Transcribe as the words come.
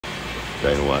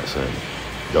Dana White said,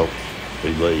 don't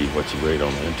believe what you read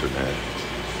on the internet.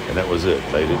 And that was it.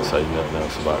 They didn't say nothing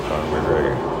else about Conor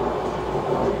McGregor.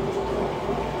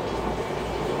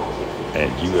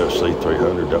 And UFC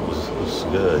 300, that was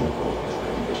good.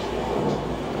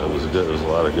 It was good. It was a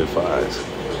lot of good fights.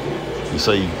 You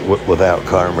see, without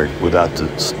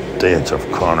the stench of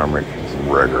Conor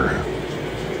McGregor,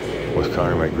 with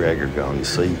Conor McGregor gone, you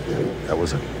see, that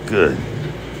was good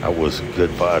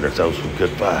fighters. Those were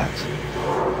good fights.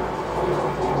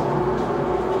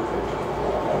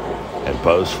 And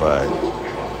post-fight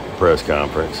press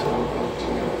conference,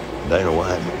 Dana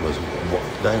White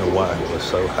was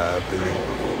so happy.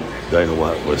 Dana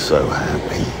White was so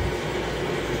happy.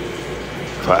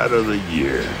 Fight of the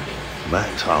year,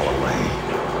 Max Holloway.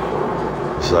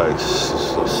 It's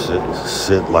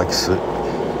like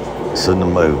sit in the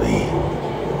movie.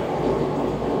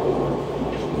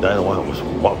 Dana White was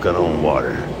walking on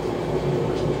water,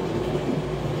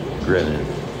 grinning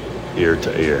ear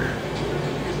to ear.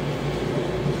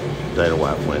 Dana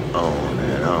White went on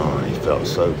and on. He felt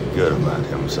so good about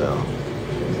himself.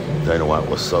 Dana White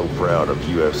was so proud of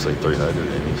UFC 300,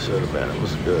 and he should have been. It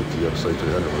was good. UFC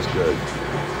 300 was good.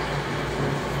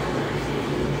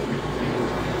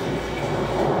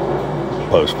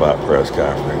 Post-fight press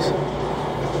conference.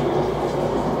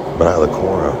 But out of the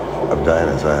corner of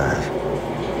Dana's eyes,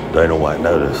 Dana White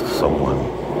noticed someone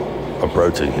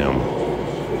approaching him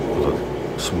with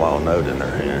a small note in their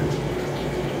hand.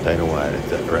 Dana White,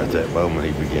 right at that moment,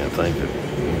 he began thinking,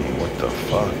 what the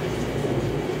fuck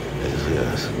is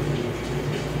this?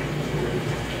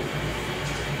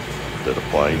 Did a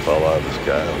plane fall out of the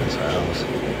sky on his house?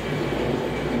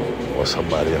 Was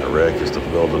somebody in a wreck? Is the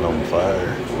building on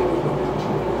fire?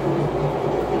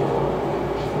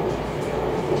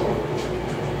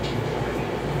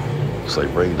 So they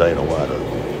bring Dana White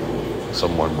up.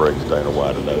 Someone brings Dana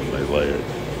White a note and they lay it.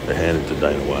 They hand it to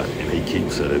Dana White and he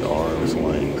keeps it at arm's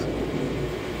length.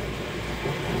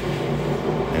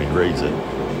 And he reads it.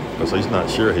 Because he's not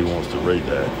sure he wants to read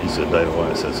that. He said, Dana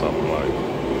White said something like,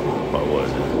 what was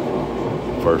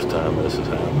it? First time this has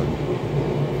happened.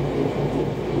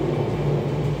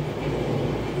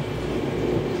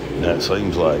 Now it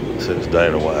seems like since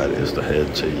Dana White is the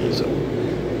head cheese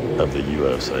of the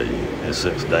UFC, and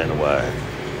since Dana White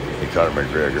and Conor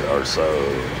McGregor are so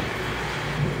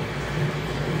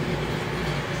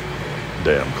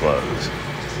damn close,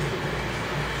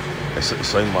 it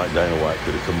seemed like Dana White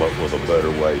could have come up with a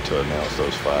better way to announce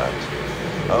those fights.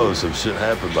 Oh, some shit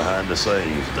happened behind the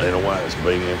scenes. Dana White is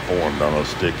being informed on a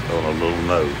little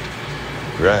note.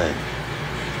 Right?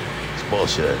 It's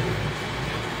bullshit.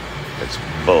 It's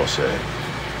bullshit.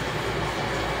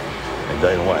 And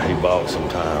Dana White, he bought some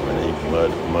time and he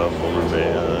mumbled him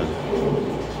in.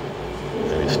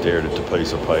 And he stared at the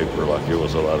piece of paper like there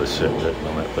was a lot of shit written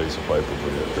on that piece of paper,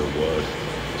 but there was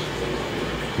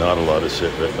not a lot of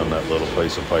shit written on that little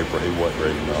piece of paper. He wasn't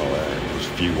reading all that. It was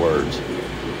a few words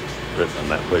written on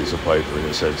that piece of paper, and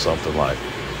it said something like,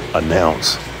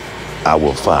 announce, I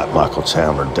will fight Michael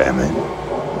Chandler, damn it.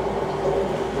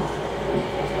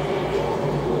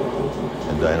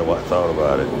 And Dana White thought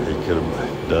about it. He could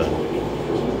have done,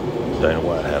 Dana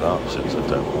White had options at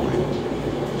that point.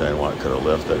 Dana White could have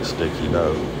left that sticky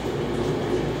note,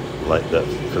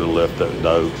 could have left that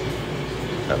note,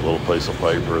 that little piece of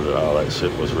paper that all that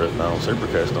shit was written on.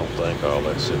 Supercast don't think all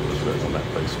that shit was written on that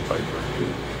piece of paper.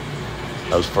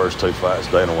 Those first two fights,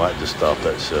 Dana White just thought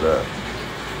that shit up.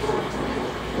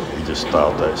 He just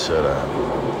thought that shit up.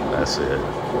 That's it.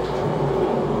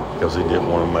 Because he didn't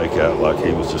want to make out like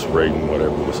he was just reading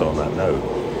whatever was on that note.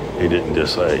 He didn't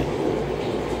just say,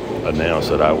 announce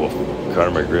that I will,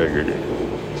 Conor McGregor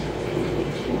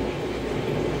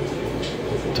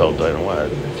told Dana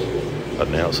White,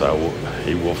 announce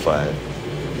he will fight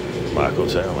Michael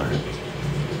Chandler.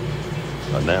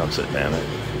 Announce it, damn it.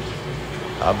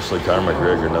 Obviously, Conor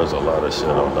McGregor knows a lot of shit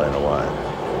on Dana White.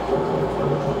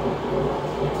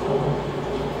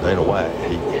 Dana White,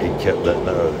 he kept that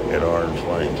note at arm's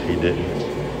length. He didn't,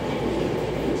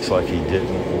 it's like he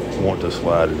didn't want to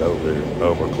slide it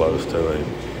over close to him.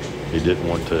 He didn't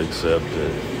want to accept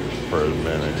it for a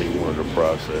minute. He wanted to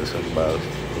process it about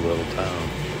a little time.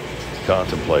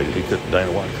 Contemplate it.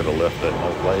 Dana White could have left that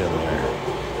note laying there.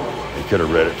 He could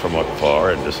have read it from afar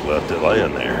and just left it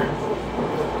laying there.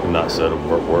 And not said a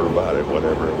word about it,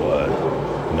 whatever it was.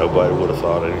 Nobody would have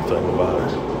thought anything about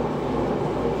it.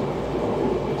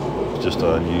 It's just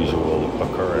an unusual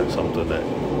occurrence, something that...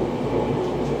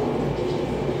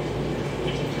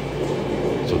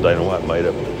 So Dana White made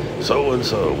up,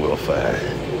 so-and-so will fight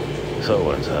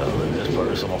so-and-so, and this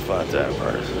person will fight that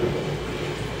person.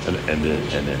 And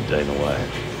then Dana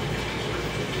White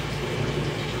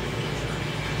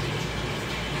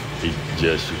He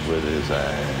gestured with his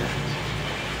hand.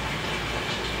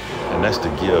 And that's to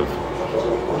give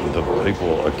the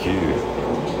people a cue.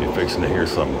 You're fixing to hear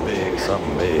something big,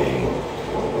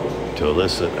 to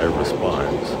elicit a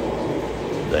response.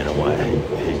 Dana White,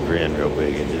 he grinned real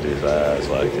big and did his eyes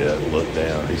like that, looked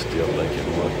down. He's still thinking,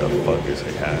 what the fuck is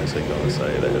he, how is he going to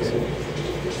say this?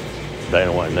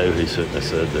 Dana White knew he shouldn't have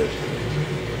said that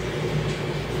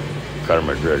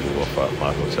Conor McGregor will fight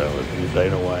Michael Chandler.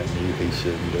 Dana White knew he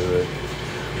shouldn't do it.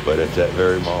 But at that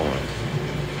very moment,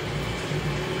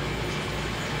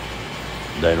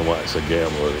 Dana White's a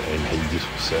gambler, and he just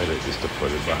said it just to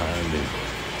put it behind him.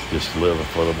 Just living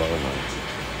for the moment.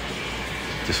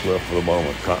 Just live for the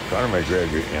moment. Conor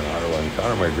McGregor in Ireland,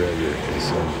 Conor McGregor is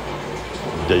in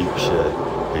deep shit.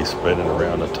 He's spinning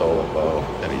around the toilet bowl,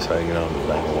 and he's hanging on to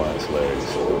Dana White's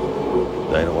legs.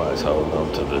 Dana White's holding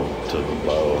on to the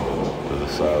bowl, to the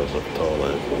side of the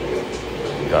toilet.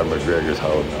 Conor McGregor's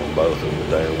holding on both of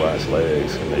Dana White's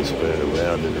legs, and they spin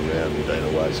around and around, and Dana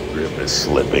White's grip is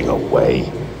slipping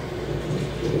away.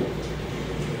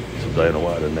 So Dana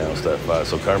White announced that fight.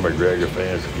 So Conor McGregor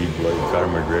fans, if you believe Conor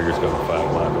McGregor's going to fight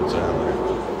Michael Chandler,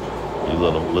 you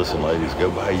listen, ladies, go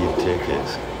buy your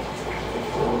tickets.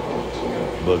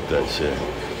 Book that shit.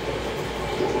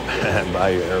 Buy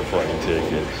your airplane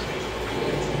tickets.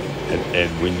 And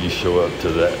when you show up to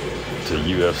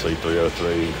UFC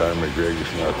 303 and Conor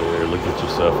McGregor's not there, look at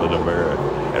yourself in the mirror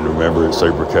and remember it's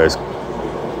Supercase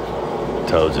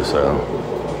told you so.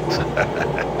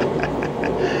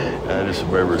 I just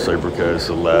remember Supercase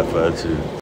to laugh at you.